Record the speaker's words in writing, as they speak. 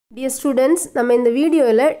Dear students, நம்ம இந்த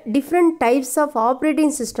வீடியோவில் different types of operating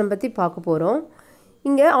system பற்றி பார்க்க போகிறோம்.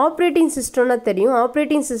 இங்கே operating systemனா தெரியும்.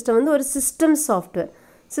 operating system வந்து ஒரு system software.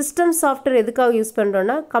 System software எதுக்காக யூஸ்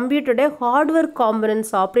பண்ணுறோன்னா கம்ப்யூட்டரோட ஹார்ட்வேர்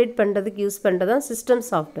காம்பனன்ட்ஸ் ஆப்ரேட் பண்ணுறதுக்கு யூஸ் பண்ணுறது தான் சிஸ்டம்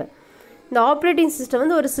சாஃப்ட்வேர். இந்த ஆப்ரேட்டிங் சிஸ்டம்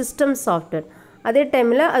வந்து ஒரு சிஸ்டம் சாஃப்ட்வேர். அதே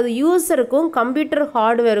டைமில் அது யூஸருக்கும் கம்ப்யூட்டர்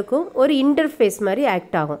ஹார்ட்வேருக்கும் ஒரு இன்டர்ஃபேஸ் மாதிரி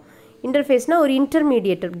ஆக்ட் ஆகும். இன்டர்ஃபேஸ்னால் ஒரு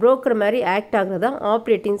இன்டர்மீடியேட்டர் புரோக்கர் மாதிரி ஆக்ட் ஆகிறது தான்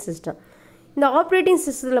ஆப்ரேட்டிங் சிஸ்டம். இந்த ஆப்ரேட்டிங்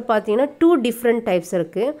சிஸ்டத்தில் பார்த்தீங்கன்னா 2 டிஃப்ரெண்ட் டைப்ஸ்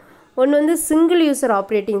இருக்குது. ஒன்று வந்து single user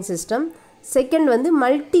operating system, second வந்து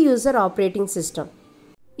மல்டி யூசர் ஆப்ரேட்டிங் சிஸ்டம்.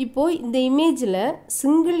 இப்போது இந்த இமேஜில்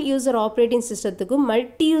single user operating சிஸ்டத்துக்கும்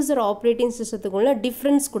multi user operating சிஸ்டத்துக்குள்ள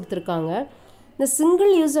difference கொடுத்துருக்காங்க. இந்த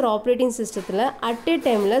சிங்கிள் யூசர் ஆப்ரேட்டிங் சிஸ்டத்தில் அட் ஏ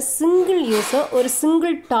டைமில் சிங்கிள் யூசர் ஒரு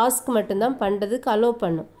சிங்கிள் டாஸ்க் மட்டும்தான் பண்ணுறதுக்கு அலோவ்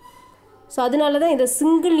பண்ணும். ஸோ அதனால தான் இதை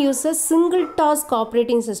single user single task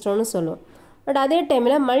operating சிஸ்டம்னு சொல்லுவோம். பட் அதே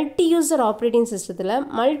டைமில் மல்டி யூசர் ஆப்ரேட்டிங் சிஸ்டத்தில்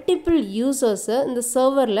மல்டிபிள் யூசர்ஸை இந்த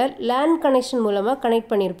சர்வரில் லேன் கனெக்ஷன் மூலமாக கனெக்ட்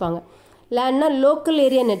பண்ணியிருப்பாங்க. லேன்னா local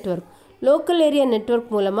area network. Local area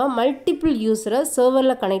network மூலமாக மல்டிபிள் யூஸரை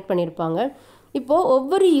சர்வரில் கனெக்ட் பண்ணியிருப்பாங்க. இப்போது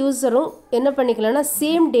ஒவ்வொரு யூஸரும் என்ன பண்ணிக்கலாம்னா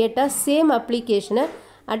சேம் டேட்டா சேம் அப்ளிகேஷனை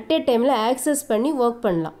அட் ஏ டைமில் ஆக்சஸ் பண்ணி ஒர்க்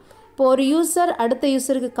பண்ணலாம். இப்போ ஒரு யூஸர் அடுத்த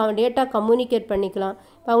யூஸருக்கு டேட்டா கம்யூனிகேட் பண்ணிக்கலாம்.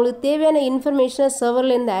 இப்போ அவங்களுக்கு தேவையான இன்ஃபர்மேஷனை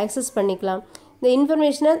சர்வர்லேருந்து ஆக்சஸ் பண்ணிக்கலாம். இந்த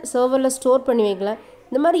இன்ஃபர்மேஷனை சர்வரில் ஸ்டோர் பண்ணி வைக்கலாம்.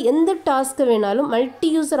 இந்த மாதிரி எந்த டாஸ்க்கு வேணாலும் மல்டி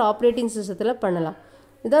யூசர் ஆப்ரேட்டிங் சிஸ்டத்தில் பண்ணலாம்.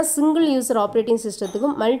 இதுதான் single user operating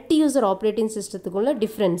சிஸ்டத்துக்கும் multi user operating சிஸ்டத்துக்குள்ள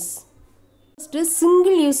difference. First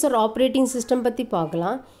single user operating system பற்றி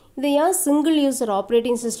பார்க்கலாம். இதை ஏன் சிங்கிள் யூசர்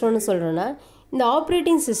ஆப்ரேட்டிங் சிஸ்டம்னு சொல்கிறோன்னா இந்த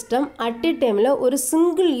ஆப்ரேட்டிங் சிஸ்டம் அட் ஏ டைமில் ஒரு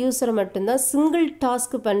சிங்கிள் யூசரை மட்டும்தான் சிங்கிள்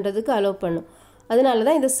டாஸ்க்கு பண்ணுறதுக்கு அலோவ் பண்ணும். அதனால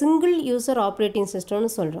தான் இதை சிங்கிள் யூசர் ஆப்ரேட்டிங்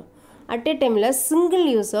சிஸ்டம்னு சொல்கிறோம். அட் ஏ டைமில் சிங்கிள்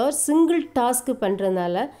யூசர் சிங்கிள் டாஸ்க்கு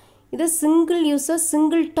பண்ணுறதுனால இதை single user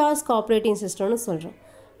single task operating சிஸ்டம்னு சொல்கிறோம்.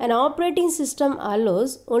 And operating system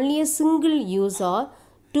allows only a single user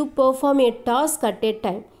to perform a task at a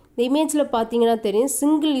time. இந்த இமேஜில் பார்த்தீங்கன்னா தெரியும்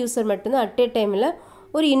சிங்கிள் யூசர் மட்டும்தான் அட் ஏ டைமில்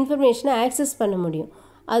ஒரு இன்ஃபர்மேஷனை ஆக்சஸ் பண்ண முடியும்.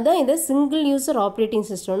 அதுதான் இதை சிங்கிள் யூசர் ஆப்ரேட்டிங்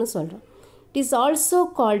சிஸ்டம்னு சொல்கிறோம். It is also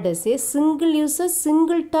called as a single user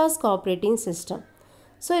single task operating system.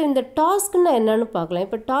 So இந்த டாஸ்க்குன்னா என்னன்னு பார்க்கலாம்.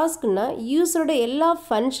 இப்போ டாஸ்க்குன்னா யூஸரோட எல்லா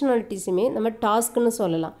ஃபங்க்ஷனாலிட்டிஸுமே நம்ம டாஸ்க்குன்னு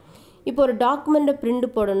சொல்லலாம். இப்போ ஒரு டாக்குமெண்ட்டை பிரிண்ட்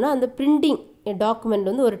போடணும்னா அந்த பிரிண்டிங் டாக்குமெண்ட்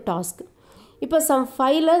வந்து ஒரு டாஸ்க்கு. இப்போ சம்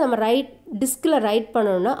ஃபைலை நம்ம டிஸ்கில் ரைட்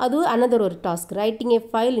பண்ணணும்னா அது அனதர் ஒரு task, writing A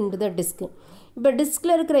file into the disk. இப்போ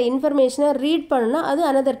டிஸ்கில் இருக்கிற இன்ஃபர்மேஷனை ரீட் பண்ணணும்னா அது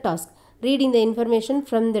another task, reading the information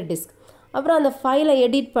from the disk. அப்புறம் அந்த ஃபைலை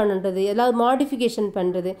எடிட் பண்ணுறது, ஏதாவது மாடிஃபிகேஷன்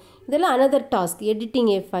பண்ணுறது, இதெல்லாம் அனதர் டாஸ்க்,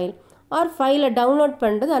 எடிட்டிங் ஏ ஃபைல். ஆர் ஃபைலை டவுன்லோட்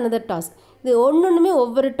பண்ணுறது அனதர் டாஸ்க். இது ஒன்றுமே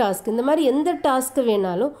ஒவ்வொரு டாஸ்க். இந்த மாதிரி எந்த டாஸ்க்கு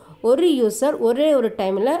வேணாலும் ஒரு யூசர் ஒரே ஒரு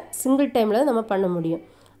டைமில் சிங்கிள் டைமில் நம்ம பண்ண முடியும்.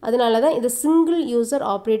 அதனால தான் இது சிங்கிள் யூசர்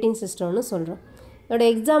ஆப்ரேட்டிங் சிஸ்டம்னு சொல்கிறோம். இதோட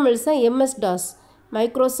எக்ஸாம்பிள்ஸ் தான் MS-DOS,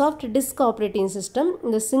 Microsoft disk operating system,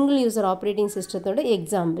 இந்த single user operating சிஸ்டத்தோட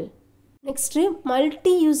example. Next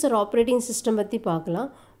multi user operating system பற்றி பார்க்கலாம்.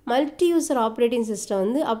 மல்டி யூசர் ஆப்ரேட்டிங் சிஸ்டம்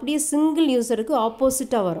வந்து அப்படியே சிங்கிள் யூசருக்கு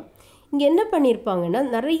ஆப்போசிட்டாக வரும். இங்கே என்ன பண்ணியிருப்பாங்கன்னா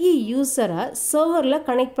நிறைய யூஸரை சர்வரில்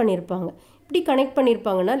கனெக்ட் பண்ணியிருப்பாங்க. இப்படி கனெக்ட்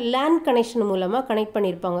பண்ணியிருப்பாங்கன்னா லேன் கனெக்ஷன் மூலமாக கனெக்ட்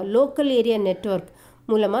பண்ணியிருப்பாங்க. லோக்கல் ஏரியா நெட்வொர்க்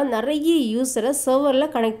மூலமாக நிறைய யூஸரை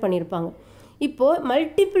சர்வரில் கனெக்ட் பண்ணியிருப்பாங்க. இப்போது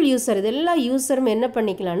மல்டிபிள் யூஸர் இது எல்லா யூஸரும் என்ன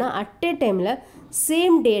பண்ணிக்கலாம்னா அட் ஏ டைமில்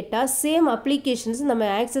சேம் டேட்டா சேம் அப்ளிகேஷன்ஸ்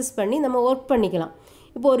நம்ம ஆக்சஸ் பண்ணி நம்ம ஒர்க் பண்ணிக்கலாம்.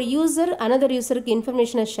 இப்போ ஒரு யூஸர் அனதர் யூஸருக்கு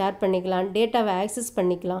இன்ஃபர்மேஷனை ஷேர் பண்ணிக்கலாம், டேட்டாவை ஆக்சஸ்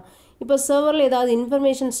பண்ணிக்கலாம். இப்போ சர்வரில் ஏதாவது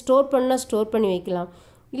இன்ஃபர்மேஷன் ஸ்டோர் பண்ணால் ஸ்டோர் பண்ணி வைக்கலாம்,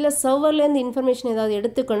 இல்லை சர்வர்லேருந்து இன்ஃபர்மேஷன் ஏதாவது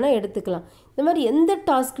எடுத்துக்கணும்னா எடுத்துக்கலாம். இந்த மாதிரி எந்த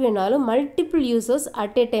டாஸ்க் வேணாலும் மல்டிபிள் யூசர்ஸ்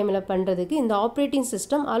அட் ஏ டைமில் பண்ணுறதுக்கு இந்த ஆப்ரேட்டிங்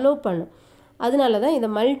சிஸ்டம் அலோவ் பண்ணும். அதனால தான் இதை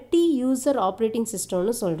மல்டி யூசர் ஆப்ரேட்டிங்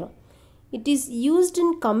சிஸ்டம்னு சொல்கிறோம். It is used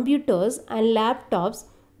in computers and laptops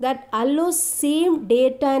that allows same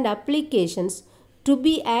data and applications to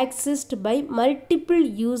be accessed by multiple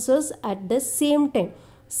users at the same time.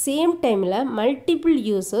 Same டைமில் multiple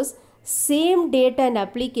users same data and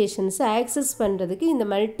அப்ளிகேஷன்ஸை access பண்ணுறதுக்கு இந்த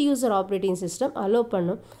multi user operating system allow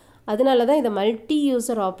பண்ணும். அதனால தான் இதை multi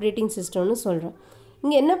user operating சிஸ்டம்னு சொல்கிறோம்.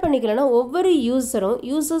 இங்கே என்ன பண்ணிக்கலாம்னா ஒவ்வொரு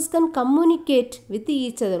users can communicate with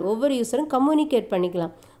each other. ஒவ்வொரு யூஸரும் கம்யூனிகேட்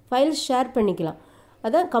பண்ணிக்கலாம், ஃபைல் ஷேர் பண்ணிக்கலாம்.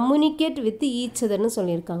 அதான் கம்யூனிகேட் வித் ஈச் அதர்னு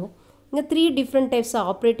சொல்லியிருக்காங்க. இங்கே 3 different types of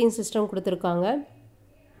operating system கொடுத்துருக்காங்க.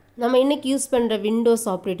 நம்ம இன்றைக்கி யூஸ் பண்ணுற Windows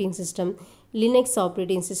operating system, Linux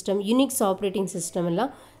operating system, Unix operating system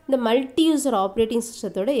எல்லாம் இந்த மல்டி யூசர் ஆப்ரேட்டிங்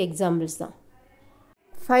சிஸ்டத்தோட எக்ஸாம்பிள்ஸ் தான்.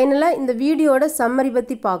 ஃபைனலாக இந்த வீடியோட சம்மரி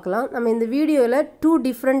பற்றி பார்க்கலாம். நம்ம இந்த வீடியோவில் 2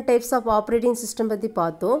 different types of operating system பற்றி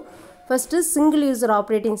பார்த்தோம். First single user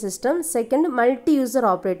operating system, second multi user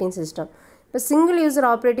operating system. இப்போ single user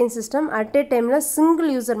operating system at ஏ டைமில் சிங்கிள்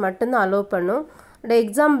யூசர் மட்டும்தான் அலோவ் பண்ணும்.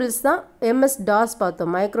 எக்ஸாம்பிள்ஸ் தான் MS DOS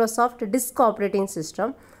பார்த்தோம், மைக்ரோசாஃப்ட் டிஸ்க் ஆப்ரேட்டிங்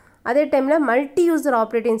சிஸ்டம். அதே டைமில் மல்டி யூசர்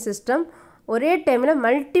ஆப்ரேட்டிங் சிஸ்டம் ஒரே டைமில்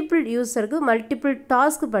மல்டிபிள் யூசருக்கு மல்டிபிள்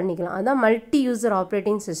டாஸ்க் பண்ணிக்கலாம். அதுதான் multi user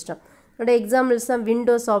operating system. Examples தான்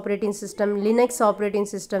Windows operating system, Linux operating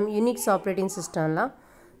system, Unix operating சிஸ்டம்லாம்.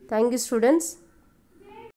 Thank you students.